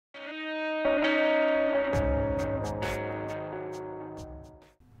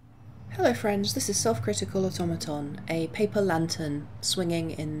Hello friends, this is Self-Critical Automaton, a paper lantern swinging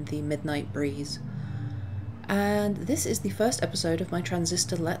in the midnight breeze. And this is the first episode of my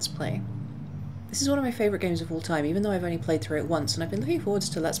Transistor Let's Play. This is one of my favourite games of all time, even though I've only played through it once, and I've been looking forward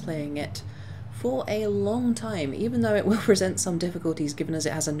to Let's Playing it for a long time, even though it will present some difficulties given as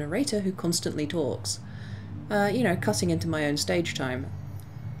it has a narrator who constantly talks. You know, cutting into my own stage time.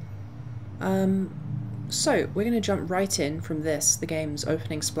 So, we're going to jump right in from this, the game's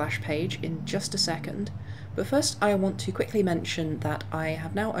opening splash page, in just a second. But first I want to quickly mention that I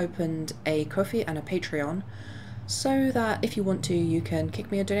have now opened a Ko-fi and a Patreon, so that if you want to, you can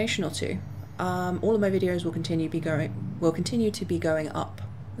kick me a donation or two. All of my videos will continue to be going up,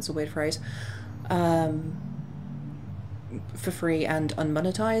 that's a weird phrase, for free and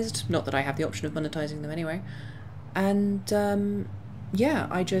unmonetized, not that I have the option of monetizing them anyway. And yeah,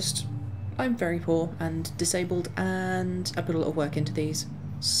 I'm very poor and disabled, and I put a lot of work into these.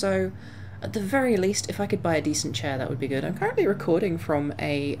 So, at the very least, if I could buy a decent chair, that would be good. I'm currently recording from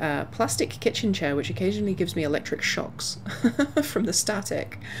a plastic kitchen chair, which occasionally gives me electric shocks from the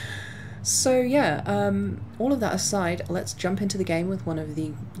static. So yeah, all of that aside, let's jump into the game with one of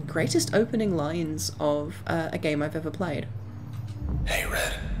the greatest opening lines of a game I've ever played. Hey,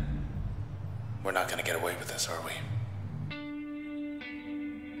 Red. We're not gonna get away with this, are we?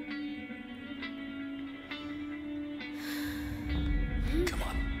 Come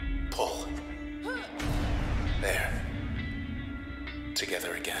on, pull. There.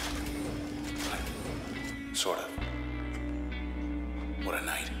 Together again. Sort of. What a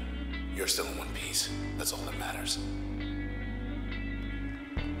night. You're still in one piece. That's all that matters.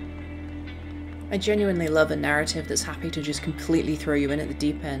 I genuinely love a narrative that's happy to just completely throw you in at the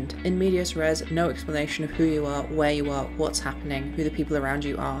deep end. In medias res, no explanation of who you are, where you are, what's happening, who the people around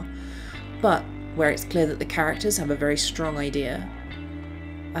you are. But where it's clear that the characters have a very strong idea.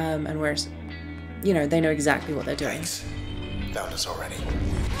 And where it's, you know, they know exactly what they're doing. Thanks. Found us already.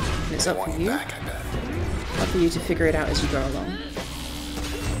 And it's up for you. Back, I bet. Up for you to figure it out as you go along.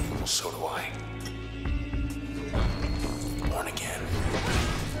 So do I. Born again.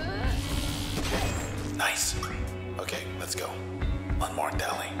 Nice. Okay, let's go. Unmarked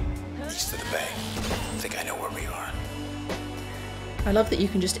alley. East of the bay. I think I know where we are. I love that you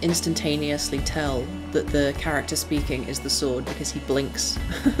can just instantaneously tell that the character speaking is the sword because he blinks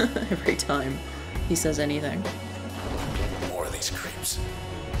every time he says anything. More of these creeps.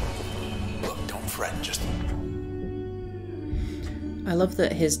 Look, don't fret, just... I love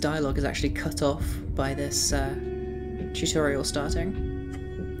that his dialogue is actually cut off by this tutorial starting.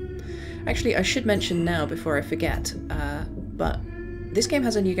 Actually, I should mention now before I forget, but this game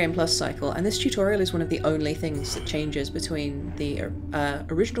has a New Game Plus cycle, and this tutorial is one of the only things that changes between the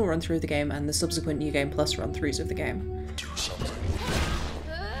original run-through of the game and the subsequent New Game Plus run-throughs of the game. Do something.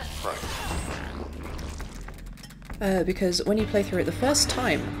 Right. Because when you play through it the first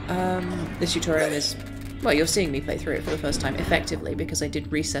time, this tutorial is... Well, you're seeing me play through it for the first time, effectively, because I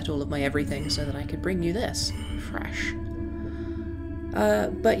did reset all of my everything so that I could bring you this, fresh.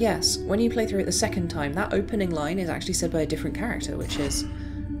 But yes, when you play through it the second time, that opening line is actually said by a different character, which is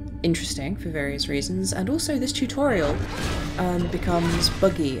interesting for various reasons, and also this tutorial becomes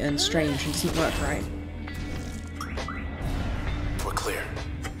buggy and strange and doesn't work right. We're clear.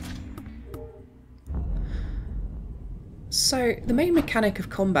 So, the main mechanic of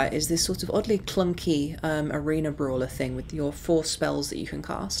combat is this sort of oddly clunky arena brawler thing with your 4 spells that you can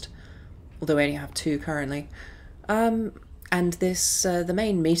cast, although I only have 2 currently. And this, the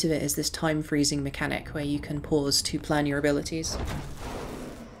main meat of it is this time freezing mechanic where you can pause to plan your abilities.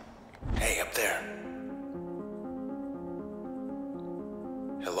 Hey, up there.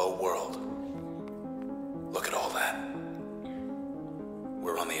 Hello, world. Look at all that.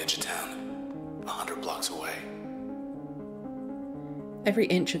 We're on the edge of town, 100 blocks away. Every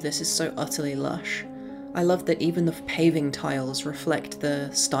inch of this is so utterly lush. I love that even the paving tiles reflect the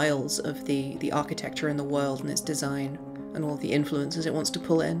styles of the architecture in the world and its design, and all the influences it wants to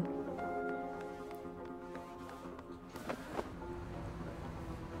pull in.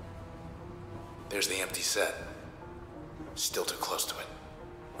 There's the empty set. Still too close to it.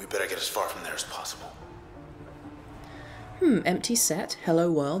 We better get as far from there as possible. Empty set,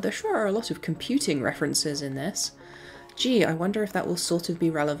 hello world. There sure are a lot of computing references in this. Gee, I wonder if that will sort of be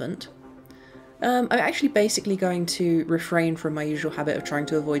relevant. I'm actually basically going to refrain from my usual habit of trying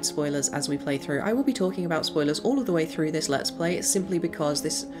to avoid spoilers as we play through. I will be talking about spoilers all of the way through this Let's Play, simply because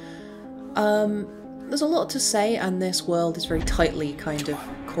this... there's a lot to say, and this world is very tightly kind of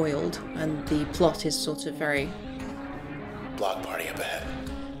coiled, and the plot is sort of very... Block party up ahead.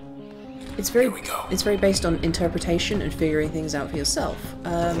 It's very, Here we go. it's very based on interpretation and figuring things out for yourself.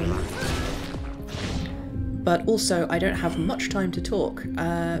 But also, I don't have much time to talk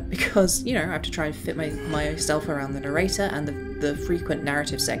because, you know, I have to try and fit myself around the narrator and the frequent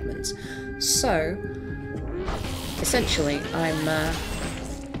narrative segments. So, essentially, I'm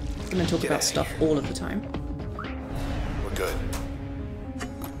going to talk about stuff all of the time. We're good.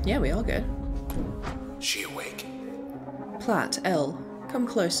 Yeah, we are good. She awake? Plat, L, come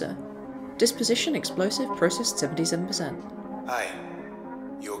closer. Disposition explosive processed 77%. Hi.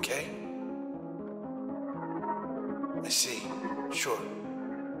 You okay? I see. Sure.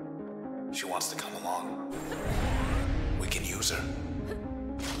 She wants to come along. We can use her.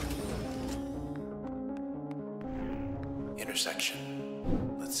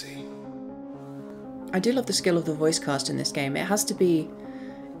 Intersection. Let's see. I do love the skill of the voice cast in this game. It has to be...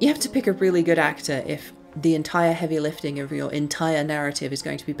 You have to pick a really good actor if the entire heavy lifting of your entire narrative is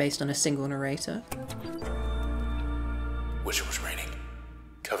going to be based on a single narrator. Wish it was raining.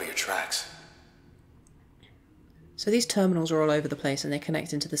 Cover your tracks. So these terminals are all over the place and they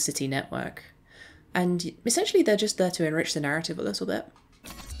connect into the city network. And essentially they're just there to enrich the narrative a little bit.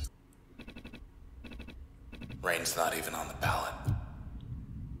 Rain's not even on the ballot.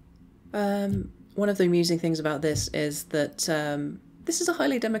 One of the amusing things about this is that this is a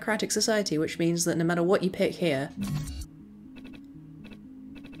highly democratic society, which means that no matter what you pick here,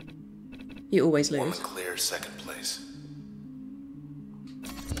 you always Warm lose. and clear, second place.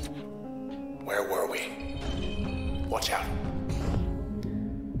 Where were we? Watch out.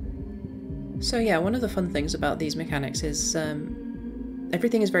 So yeah, one of the fun things about these mechanics is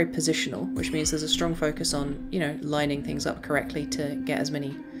everything is very positional, which means there's a strong focus on, you know, lining things up correctly to get as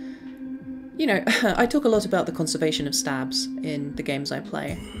many... You know, I talk a lot about the conservation of stabs in the games I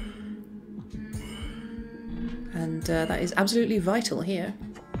play. And that is absolutely vital here.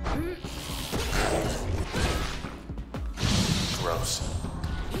 Gross.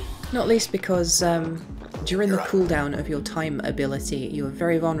 Not least because during the cooldown of your time ability, you are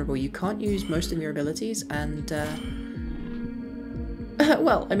very vulnerable. You can't use most of your abilities, and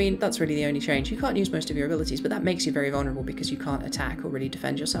well, I mean, that's really the only change. You can't use most of your abilities, but that makes you very vulnerable because you can't attack or really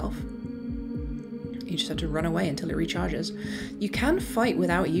defend yourself. You just have to run away until it recharges. You can fight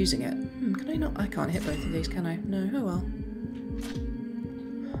without using it. Can I not? I can't hit both of these, can I? No, oh well.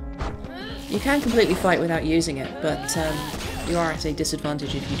 You can completely fight without using it, but you are at a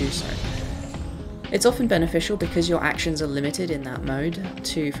disadvantage if you do so. It's often beneficial because your actions are limited in that mode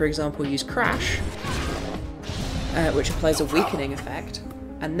to, for example, use Crash, which applies a weakening effect,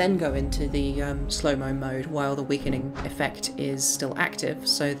 and then go into the slow-mo mode while the weakening effect is still active,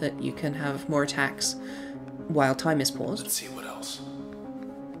 so that you can have more attacks while time is paused. Let's see what else.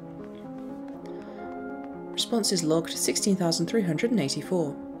 Responses logged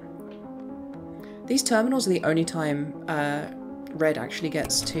 16,384. These terminals are the only time Red actually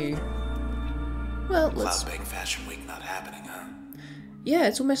gets to... Well, let's... Cloud Bang Fashion Week not happening, huh? Yeah,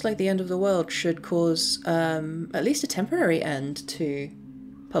 it's almost like the end of the world should cause at least a temporary end to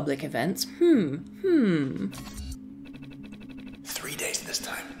public events. 3 days this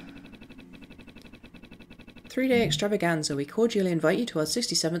time. 3-day extravaganza. We cordially invite you to our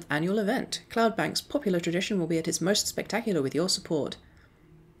 67th annual event. Cloudbank's popular tradition will be at its most spectacular with your support.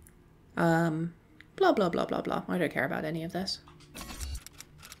 Blah blah blah blah blah. I don't care about any of this.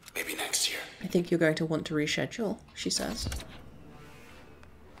 Maybe next year. I think you're going to want to reschedule, she says.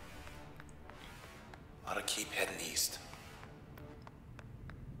 Ought to keep heading east.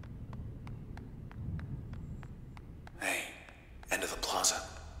 Hey, end of the plaza.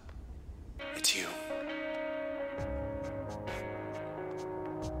 It's you.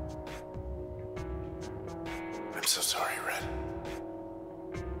 I'm so sorry, Red.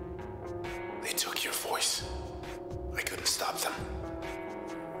 They took your voice. I couldn't stop them.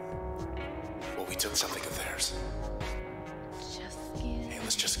 Well, we took something of theirs. Hey,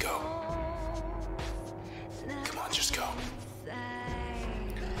 let's just go. Come on, just go.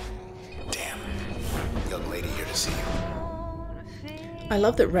 Damn. Young lady here to see you. I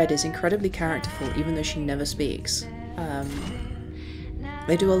love that Red is incredibly characterful even though she never speaks.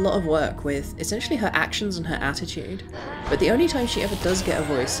 They do a lot of work with essentially her actions and her attitude, but the only time she ever does get a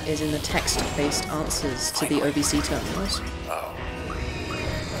voice is in the text-based answers to the OBC terminals.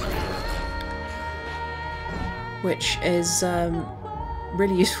 Which is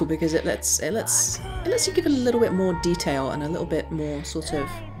really useful because it lets you give a little bit more detail and a little bit more sort of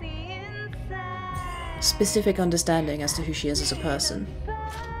specific understanding as to who she is as a person.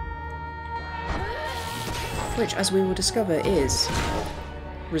 Which, as we will discover, is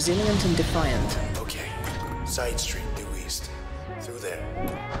resilient and defiant. Okay, side street due east. Through there.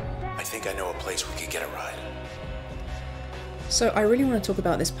 I think I know a place we could get a ride. So I really want to talk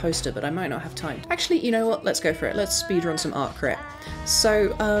about this poster, but I might not have time. Actually, you know what? Let's go for it. Let's speedrun some art crit.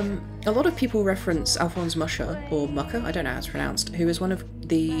 So, a lot of people reference Alphonse Mucha, or Mucha, I don't know how it's pronounced, who is one of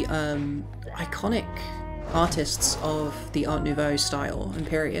the iconic artists of the Art Nouveau style and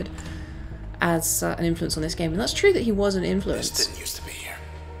period, as an influence on this game. And that's true that he was an influence. This didn't used to be here.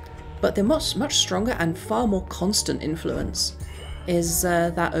 But the much stronger and far more constant influence is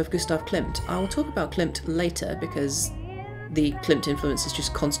that of Gustav Klimt. I will talk about Klimt later because the Klimt influence is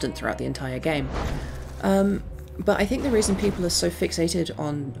just constant throughout the entire game. But I think the reason people are so fixated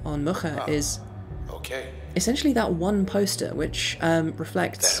on Mucha is essentially that one poster, which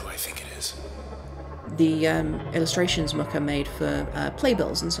reflects That's who I think it is. the illustrations Mucha made for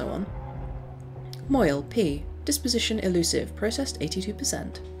playbills and so on. Moyle, P. Disposition elusive. Processed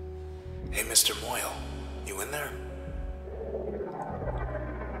 82%. Hey, Mr. Moyle, you in there?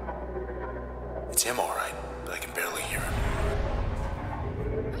 It's him, all right, but I can barely hear him.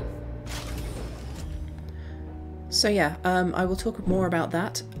 So yeah, I will talk more about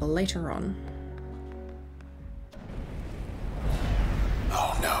that later on.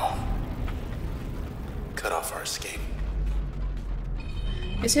 Oh no. Cut off our escape.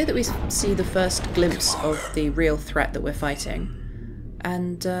 It's here that we see the first glimpse of the real threat that we're fighting.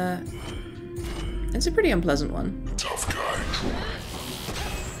 And it's a pretty unpleasant one. Tough guy.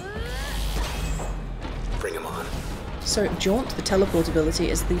 Bring him on. So Jaunt, the teleportability,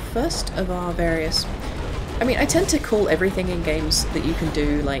 is the first of our various... I mean, I tend to call everything in games that you can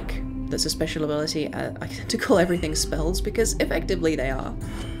do, like, that's a special ability, I tend to call everything spells, because effectively they are.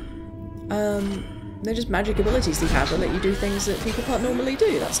 They're just magic abilities that you have that let you do things that people can't normally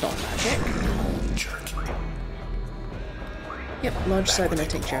do. That's not magic. Jerk. Yep, large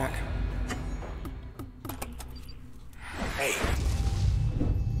cybernetic jerk. Hey.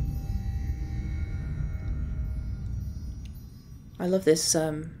 I love this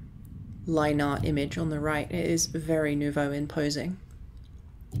line art image on the right. It is very nouveau imposing.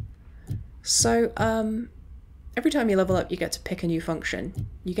 So, every time you level up, you get to pick a new function.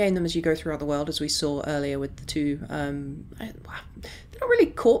 You gain them as you go throughout the world, as we saw earlier with the two... they're not really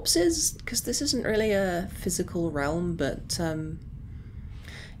corpses, because this isn't really a physical realm, but...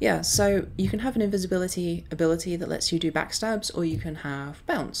 yeah, so you can have an invisibility ability that lets you do backstabs, or you can have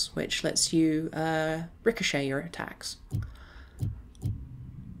bounce, which lets you ricochet your attacks.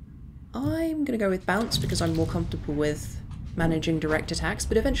 I'm going to go with bounce because I'm more comfortable with managing direct attacks,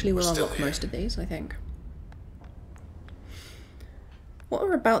 but eventually we'll unlock most of these, I think. What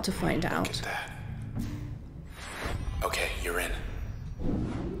we're about to find out... Look at that. Okay, you're in.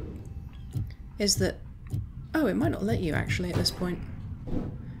 Is that... Oh, it might not let you, actually, at this point.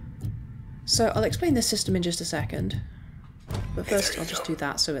 So I'll explain this system in just a second. But first I'll just do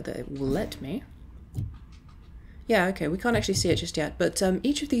that so that it will let me. Yeah, okay, we can't actually see it just yet, but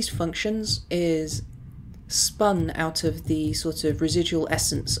each of these functions is spun out of the sort of residual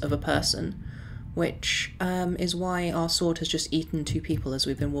essence of a person, which is why our sword has just eaten two people as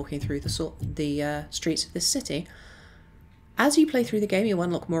we've been walking through the streets of this city. As you play through the game, you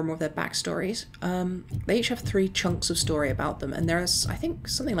unlock more and more of their backstories. They each have 3 chunks of story about them, and there's, I think,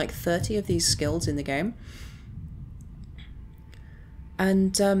 something like 30 of these skills in the game.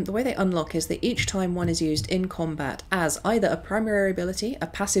 And the way they unlock is that each time one is used in combat as either a primary ability, a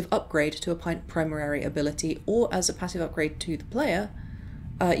passive upgrade to a primary ability, or as a passive upgrade to the player,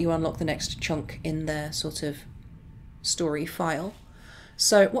 you unlock the next chunk in their sort of story file.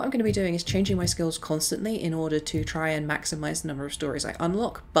 So what I'm going to be doing is changing my skills constantly in order to try and maximize the number of stories I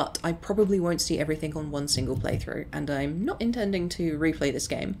unlock, but I probably won't see everything on one single playthrough, and I'm not intending to replay this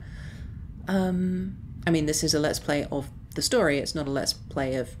game. I mean, this is a let's play of the story, it's not a let's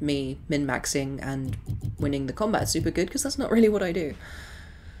play of me min-maxing and winning the combat super good, because that's not really what I do.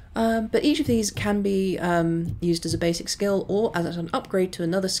 But each of these can be used as a basic skill or as an upgrade to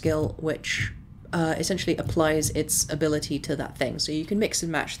another skill which essentially applies its ability to that thing, so you can mix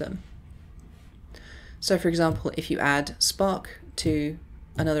and match them. So for example, if you add Spark to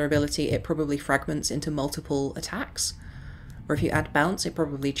another ability, it probably fragments into multiple attacks, or if you add Bounce, it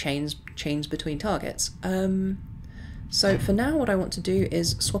probably chains between targets. So for now what I want to do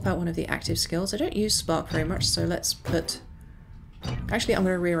is swap out one of the active skills. I don't use Spark very much, so let's put... Actually, I'm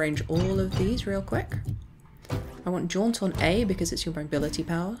going to rearrange all of these real quick. I want Jaunt on A because it's your mobility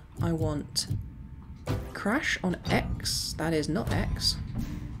power. I want Crash on X. That is not X.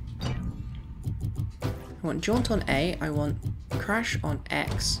 I want Jaunt on A. I want Crash on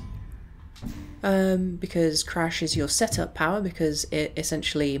X. Because Crash is your setup power, because it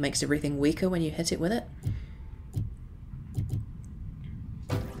essentially makes everything weaker when you hit it with it.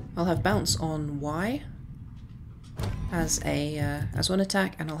 I'll have bounce on Y as one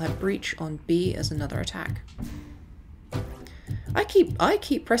attack, and I'll have breach on B as another attack. I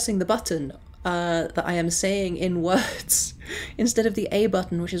keep pressing the button that I am saying in words instead of the A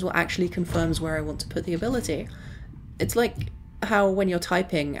button, which is what actually confirms where I want to put the ability. It's like how when you're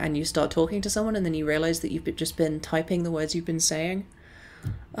typing and you start talking to someone and then you realize that you've just been typing the words you've been saying.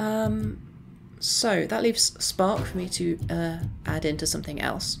 So that leaves spark for me to add into something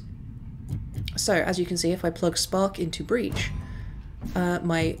else. So as you can see, if I plug spark into breach,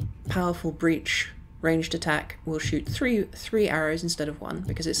 my powerful breach ranged attack will shoot three arrows instead of one,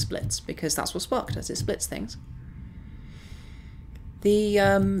 because it splits, because that's what spark does, it splits things. The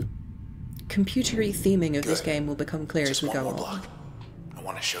computery theming of this game will become clear as we go along. I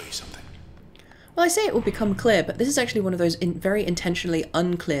want to show you something. Well, I say it will become clear, but this is actually one of those very intentionally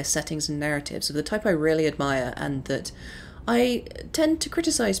unclear settings and narratives of the type I really admire, and that I tend to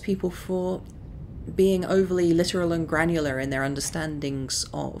criticize people for being overly literal and granular in their understandings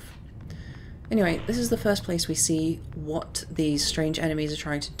of. Anyway, this is the first place we see what these strange enemies are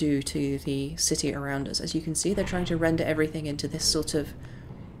trying to do to the city around us. As you can see, they're trying to render everything into this sort of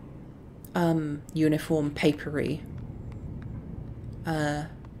uniform, papery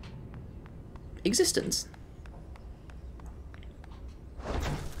existence.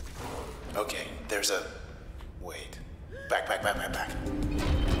 Okay, there's a... Wait. Back.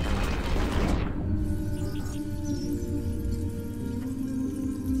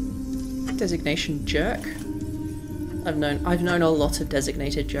 Designation jerk. I've known a lot of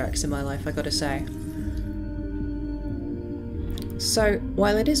designated jerks in my life, I gotta say. So,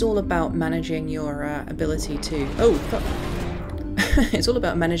 while it is all about managing your ability to... Oh, fuck. It's all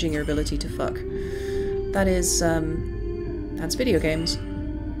about managing your ability to fuck. That is, that's video games.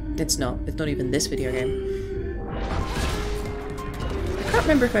 It's not even this video game. I can't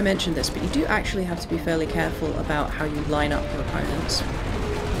remember if I mentioned this, but you do actually have to be fairly careful about how you line up your opponents.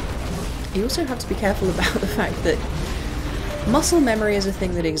 You also have to be careful about the fact that muscle memory is a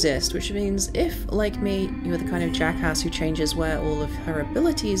thing that exists, which means if, like me, you're the kind of jackass who changes where all of her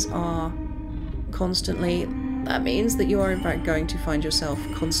abilities are constantly, that means that you are in fact going to find yourself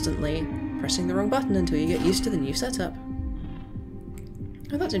constantly pressing the wrong button until you get used to the new setup.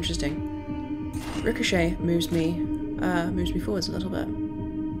 Oh, that's interesting. Ricochet moves me forwards a little bit.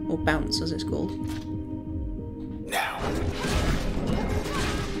 Or bounce, as it's called. Now.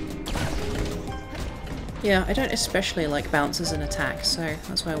 Yeah, I don't especially like bounce as an attack, so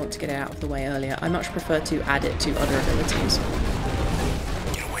that's why I want to get it out of the way earlier. I much prefer to add it to other abilities.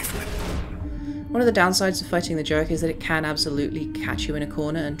 Get away from it. One of the downsides of fighting the jerk is that it can absolutely catch you in a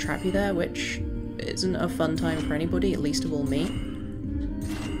corner and trap you there, which isn't a fun time for anybody, at least of all me.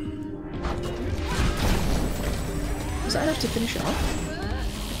 Was that enough to finish it off?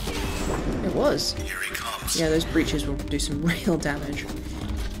 It was. Here he comes. Yeah, those breaches will do some real damage.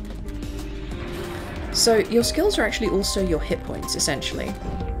 So your skills are actually also your hit points, essentially.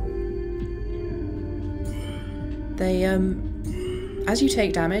 They, as you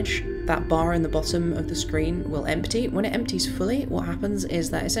take damage, that bar in the bottom of the screen will empty. When it empties fully, what happens is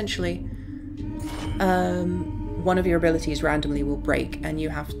that essentially one of your abilities randomly will break, and you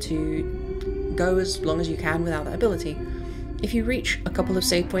have to go as long as you can without that ability. If you reach a couple of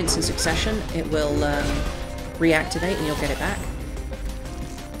save points in succession, it will reactivate and you'll get it back.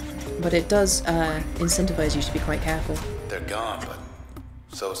 But it does incentivize you to be quite careful. They're gone, but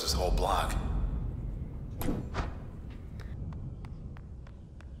so is this whole block.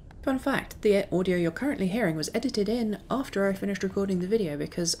 Fun fact, the audio you're currently hearing was edited in after I finished recording the video,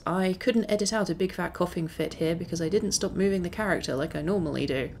 because I couldn't edit out a big fat coughing fit here because I didn't stop moving the character like I normally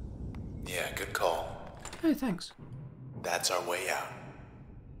do. Yeah, good call. Oh, thanks. That's our way out.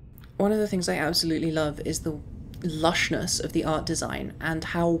 One of the things I absolutely love is the lushness of the art design and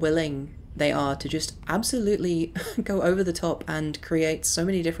how willing they are to just absolutely go over the top and create so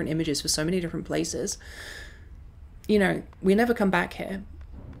many different images for so many different places. You know, we never come back here,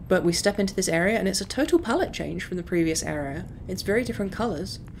 but we step into this area and it's a total palette change from the previous area. It's very different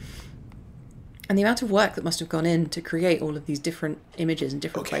colours. And the amount of work that must have gone in to create all of these different images in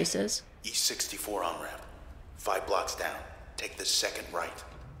different places. East 64 on-ramp. 5 blocks down. Take the second right.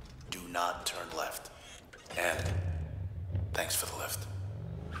 Do not turn left. And thanks for the lift.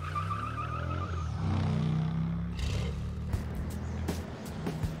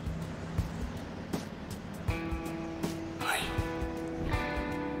 Hi.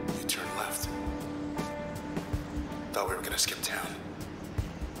 You turn left. Thought we were gonna skip town.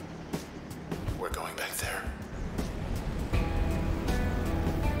 We're going back there.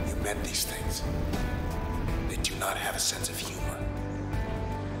 You met these things. They do not have a sense of humor.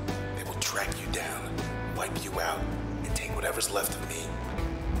 track you down, wipe you out, and take whatever's left of me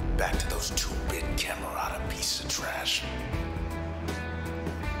back to those 2-bit Camerata pieces of trash.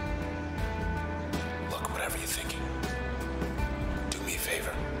 Look, whatever you're thinking, do me a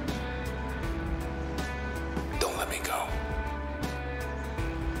favor. Don't let me go.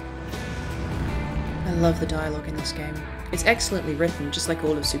 I love the dialogue in this game. It's excellently written, just like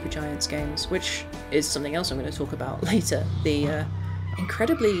all of Supergiant's games, which is something else I'm going to talk about later. The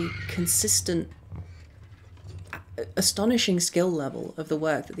incredibly consistent, astonishing skill level of the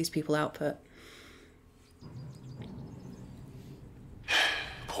work that these people output.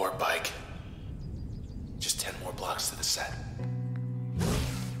 Poor bike. Just 10 more blocks to the set.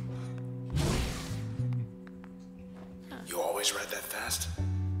 You always ride that fast?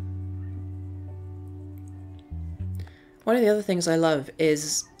 One of the other things I love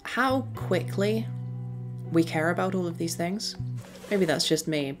is how quickly we care about all of these things. Maybe that's just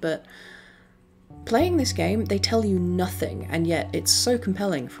me, but playing this game, they tell you nothing, and yet it's so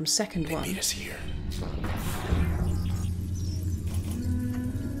compelling from second one. Meet us here.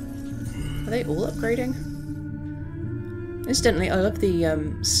 Are they all upgrading? Incidentally, I love the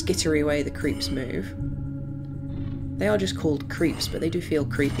skittery way the creeps move. They are just called creeps, but they do feel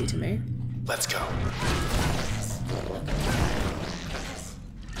creepy to me. Let's go.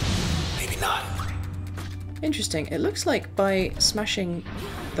 Maybe not. Interesting. It looks like by smashing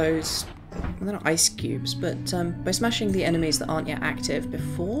those, well, they're not ice cubes, but by smashing the enemies that aren't yet active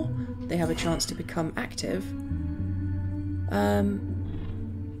before they have a chance to become active, I'm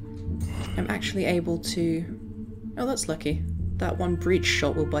actually able to... Oh, that's lucky. That one breach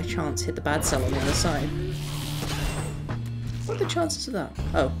shot will by chance hit the bad cell on the other side. What are the chances of that?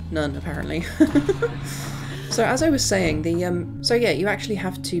 Oh, none, apparently. So as I was saying, so yeah, you actually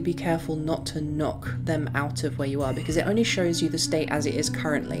have to be careful not to knock them out of where you are, because it only shows you the state as it is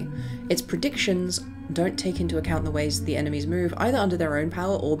currently. Its predictions don't take into account the ways the enemies move, either under their own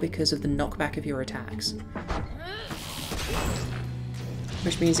power or because of the knockback of your attacks.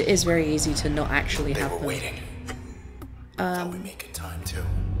 Which means it is very easy to not actually have them... waiting. Thought we make good time too.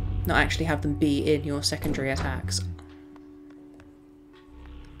 Not actually have them be in your secondary attacks.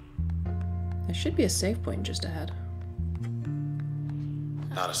 There should be a save point just ahead.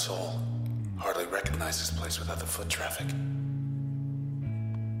 Not a soul. Hardly recognize this place without the foot traffic.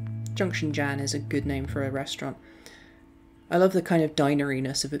 Junction Jan is a good name for a restaurant. I love the kind of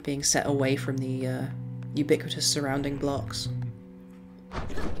dineriness of it being set away from the ubiquitous surrounding blocks.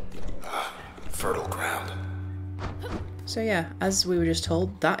 Fertile ground. So yeah, as we were just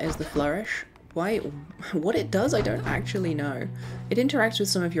told, that is the flourish. Why? What it does, I don't actually know. It interacts with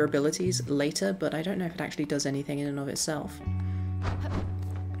some of your abilities later, but I don't know if it actually does anything in and of itself.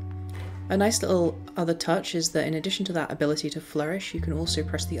 A nice little other touch is that in addition to that ability to flourish, you can also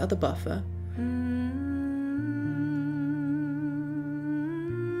press the other buffer.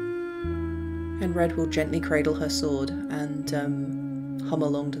 And Red will gently cradle her sword and hum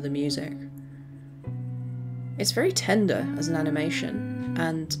along to the music. It's very tender as an animation,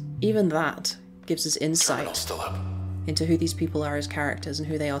 and even that gives us insight still up. into who these people are as characters and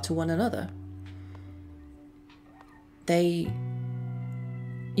who they are to one another. You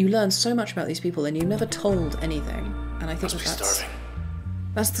learn so much about these people and you're never told anything, and I think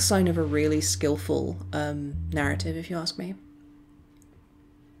that's the sign of a really skillful narrative, if you ask me.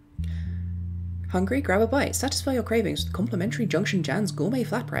 Hungry? Grab a bite. Satisfy your cravings with complimentary Junction Jan's gourmet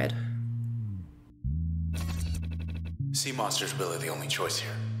flatbread. Sea monster's really the only choice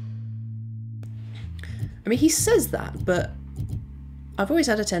here. I mean, he says that, but I've always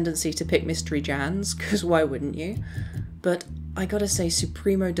had a tendency to pick Mystery Jans, because why wouldn't you? But I gotta say,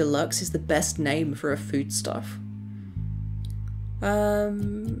 Supremo Deluxe is the best name for a foodstuff.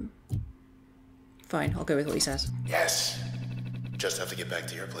 Fine, I'll go with what he says. Yes. Just have to get back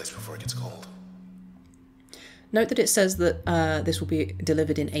to your place before it gets cold. Note that it says that this will be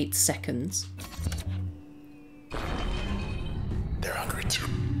delivered in 8 seconds. They're hungry too.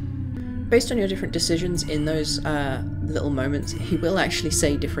 Based on your different decisions in those little moments, he will actually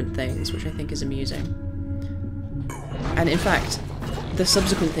say different things, which I think is amusing. And in fact, the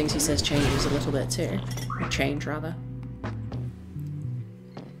subsequent things he says changes a little bit too. Or change, rather.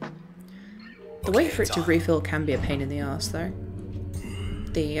 The wait for it to refill can be a pain in the arse, though.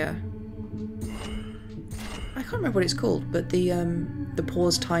 I can't remember what it's called, but the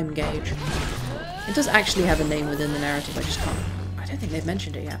pause time gauge. It does actually have a name within the narrative, I just can't... I don't think they've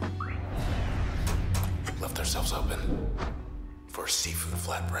mentioned it yet. Left ourselves open for seafood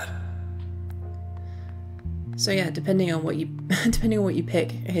flatbread. So yeah, depending on what you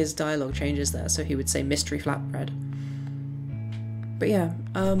pick, his dialogue changes there. So he would say mystery flatbread. But yeah,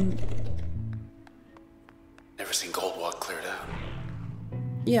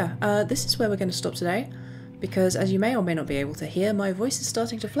 yeah, this is where we're going to stop today, because as you may or may not be able to hear, my voice is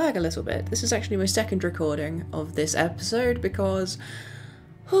starting to flag a little bit. This is actually my second recording of this episode because,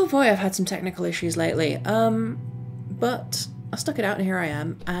 oh boy, I've had some technical issues lately. But I stuck it out and here I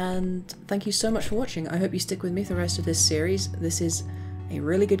am, and thank you so much for watching. I hope you stick with me for the rest of this series. This is a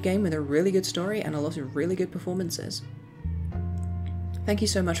really good game with a really good story and a lot of really good performances. Thank you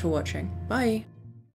so much for watching. Bye!